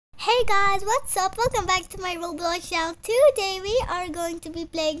Hey guys, what's up? Welcome back to my Roblox channel. Today we are going to be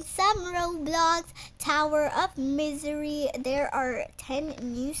playing some Roblox Tower of Misery. There are 10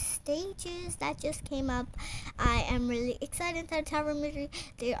 new stages that just came up. I am really excited for Tower of Misery.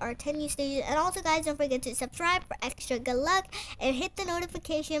 There are 10 new stages. And also guys, don't forget to subscribe for extra good luck. And hit the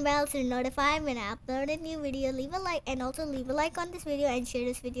notification bell to notify when I upload a new video. Leave a like and also leave a like on this video and share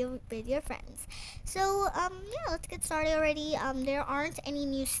this video with your friends. So yeah, let's get started already. There aren't any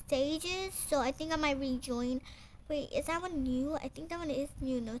new stages, so I think I might rejoin. Wait, is that one new? I think that one is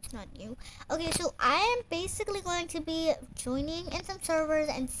new. No, it's not new. Okay, so I am basically going to be joining in some servers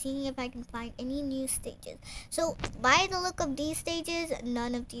and seeing if I can find any new stages. So by the look of these stages,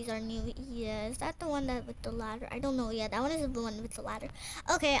 none of these are new. Yeah, is that the one that with the ladder? I don't know. Yeah, that one is the one with the ladder.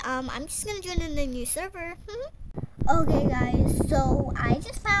 Okay, I'm just gonna join in the new server. Okay guys, so I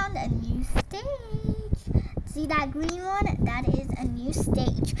just found a new stage. See that green one? That is a new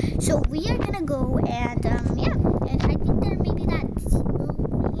stage. So we are gonna go and yeah, and I think there may be that little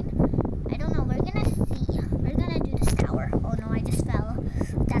green. I don't know, we're gonna see. We're gonna do this tower. Oh no, I just fell.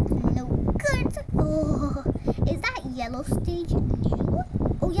 That's no good. Oh, is that yellow stage new?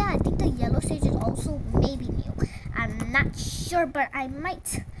 Oh yeah, I think the yellow stage is also maybe new. I'm not sure, but I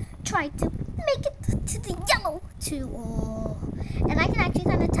might try to make it to the yellow too. Oh. And I can actually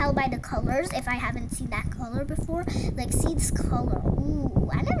kind of tell by the colors if I haven't seen that color before. Like, see this color. Ooh,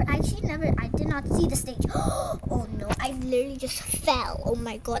 I did not see the stage. Oh no, I literally just fell. Oh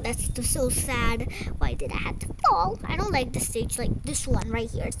my god, that's so sad. Why did I have to fall? I don't like the stage like this one right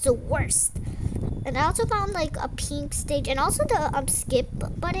here. It's the worst. And I also found like a pink stage, and also the skip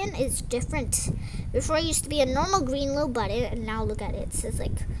button is different. Before it used to be a normal green little button, and now look at it. It says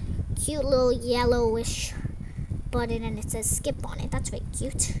like cute little yellowish button, and it says skip on it. That's very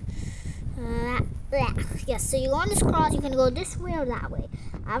cute. Yes, so you go on this cross, you can go this way or that way.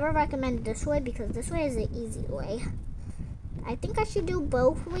 I would recommend this way because this way is the easy way. I think I should do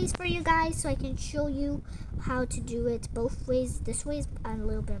both ways for you guys so I can show you how to do it both ways. This way is a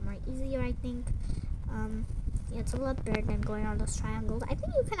little bit more easier, I think. Yeah, it's a lot better than going on those triangles. I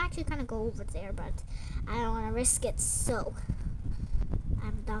think you can actually kind of go over there, but I don't want to risk it, so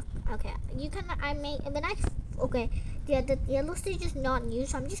I'm stuck. Okay, you can, okay, yeah, the yellow stage is not new,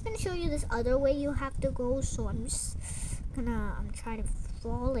 so I'm just gonna show you this other way you have to go. So I'm just gonna, I'm trying to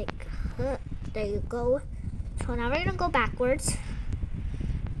fall, like, there you go. So now we're gonna go backwards,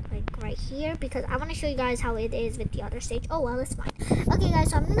 like right here, because I want to show you guys how it is with the other stage. Oh well, it's fine. Okay guys,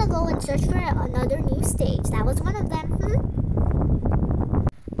 so I'm gonna go and search for another new stage. That was one of them.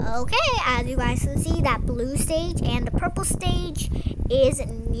 Okay, as you guys can see, that blue stage and the purple stage is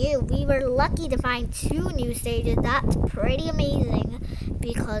new. We were lucky to find 2 new stages. That's pretty amazing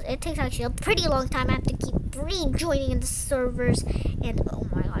because it takes actually a pretty long time. I have to keep rejoining in the servers, and oh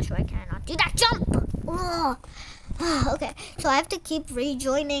my gosh, why can I not do that jump? Ugh. Okay, so I have to keep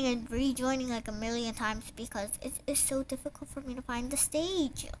rejoining and rejoining like a million times because it's so difficult for me to find the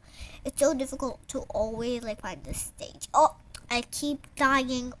stage. It's so difficult to always like find the stage. Oh, I keep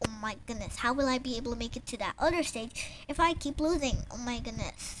dying. Oh my goodness, how will I be able to make it to that other stage if I keep losing? Oh my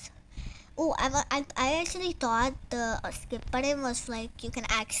goodness. Oh, I actually thought the skip button was like you can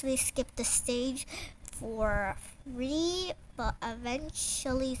actually skip the stage for free, but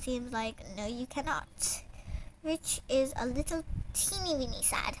eventually seems like no, you cannot, which is a little teeny weeny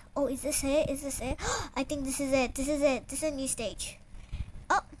sad. Oh, is this it? Is this it? I think this is it. This is it. This is a new stage.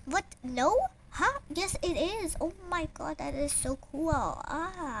 Oh, what? No? Huh? Yes, it is. Oh my god, that is so cool.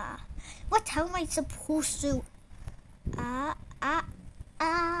 What? How am I supposed to?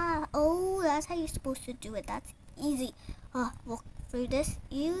 Oh, that's how you're supposed to do it. That's easy. Walk through this.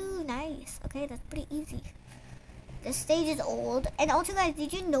 Nice. Okay, that's pretty easy. The stage is old, and also guys,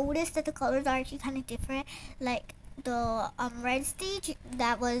 did you notice that the colors are actually kind of different? Like the red stage,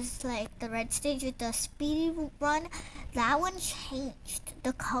 that was like the red stage with the speedy run, that one changed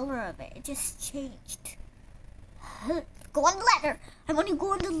the color of it. It just changed. Go on the ladder. I want to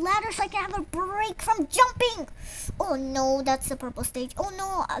go on the ladder so I can have a break from jumping. Oh no, that's the purple stage. Oh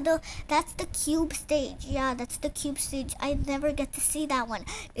no, that's the cube stage. Yeah, that's the cube stage. I never get to see that one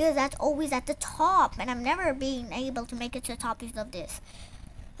because that's always at the top, and I'm never being able to make it to the top because of this.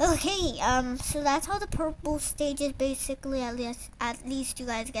 Okay, so that's how the purple stage is basically. At least you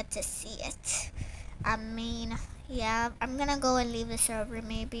guys get to see it. I mean, yeah, I'm gonna go and leave the server.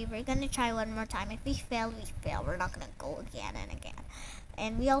 Maybe we're gonna try one more time. If we fail, we fail. We're not gonna go again and again.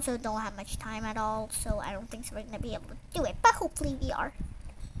 And we also don't have much time at all, so I don't think so we're gonna be able to do it. But hopefully we are.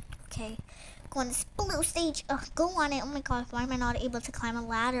 Okay, go on this blue stage. Go on it. Oh my gosh, why am I not able to climb a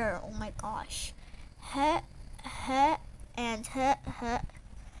ladder? Oh my gosh. And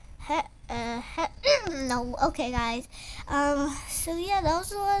no. Okay, guys. So yeah,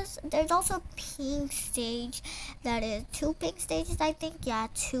 there's also pink stage. That is two pink stages, I think. Yeah,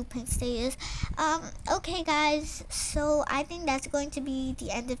 two pink stages. Okay, guys. So I think that's going to be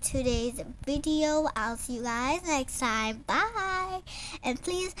the end of today's video. I'll see you guys next time. Bye. And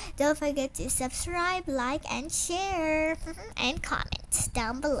please don't forget to subscribe, like, and share, and comment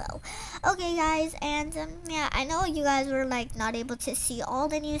down below. Okay, guys. And yeah, I know you guys were like not able to see all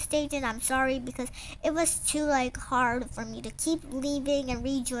the new stages. I'm sorry because it was too like hard for me to keep leaving and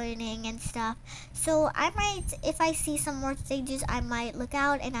rejoining and stuff. So I might, if I see some more stages, I might look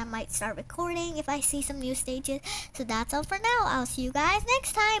out and I might start recording if I see some new stages. So that's all for now. I'll see you guys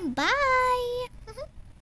next time. Bye.